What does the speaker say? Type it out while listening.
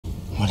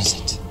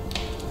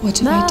What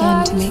have I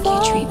done to make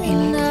you treat me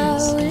like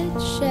this?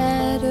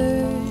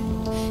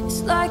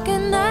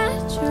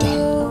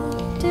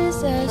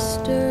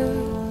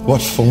 Done.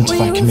 What fault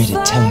have I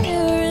committed? Tell me.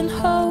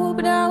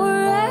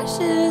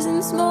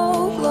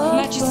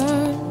 Majesty.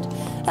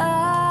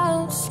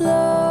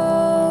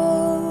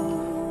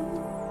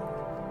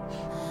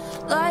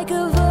 Like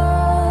a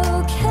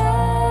volcano,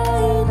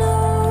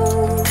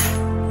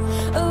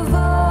 a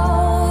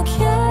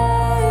volcano.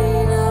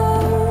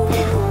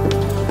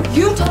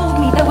 You told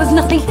me there was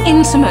nothing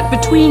intimate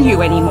between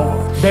you anymore.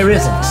 There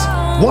isn't.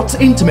 What's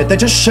intimate? They're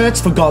just shirts,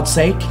 for God's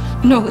sake.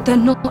 No, they're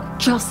not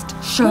just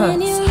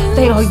shirts.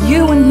 They are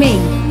you and me.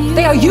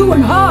 They are you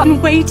and her. I've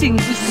been waiting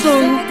for so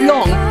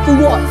long. For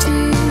what?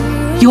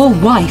 Your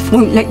wife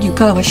won't let you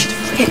go. I should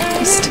have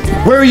realized.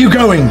 Where are you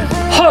going?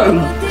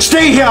 Home.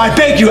 Stay here, I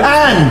beg you,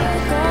 Anne!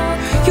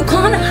 You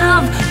can't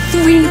have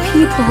 3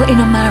 people in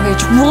a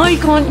marriage. Why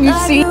can't you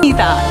see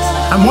that?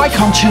 And why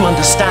can't you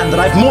understand that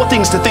I've more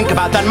things to think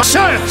about than my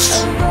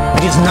shirts?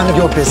 It is none of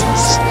your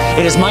business.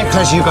 It is my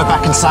pleasure you go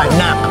back inside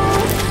now.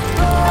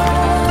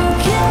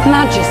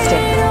 Majesty.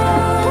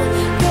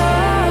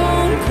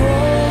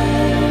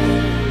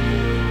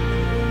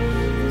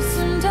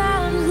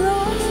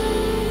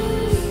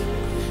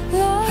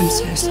 I'm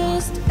so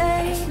sorry.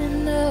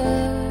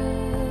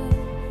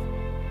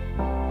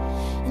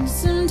 And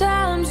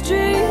sometimes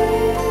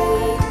dreams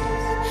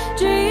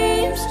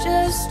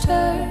just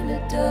turn to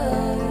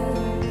dust.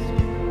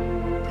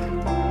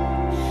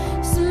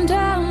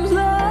 Sometimes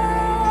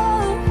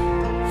love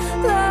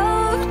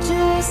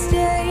just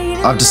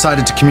ain't. I've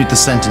decided to commute the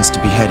sentence to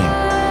beheading.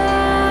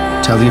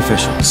 Tell the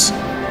officials.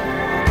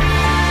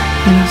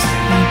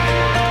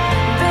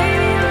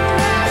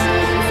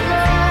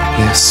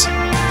 Yes.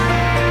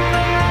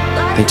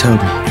 They told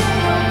me.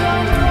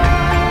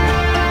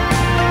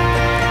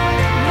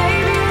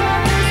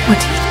 What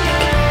do you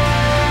think?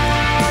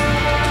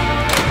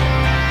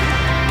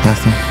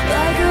 Nothing.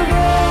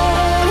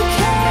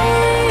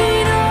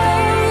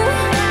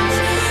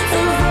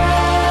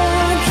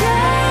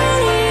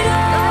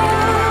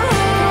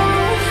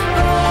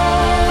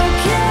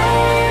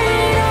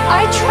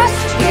 I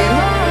trust you.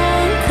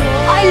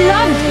 I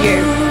love you.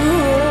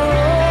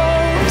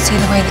 See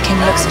the way the king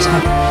looks at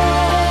her.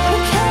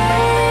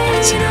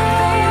 That's enough.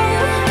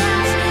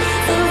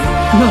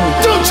 No.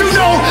 Don't you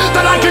know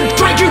that I can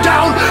drag you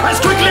down as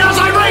quickly as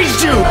I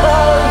raised you?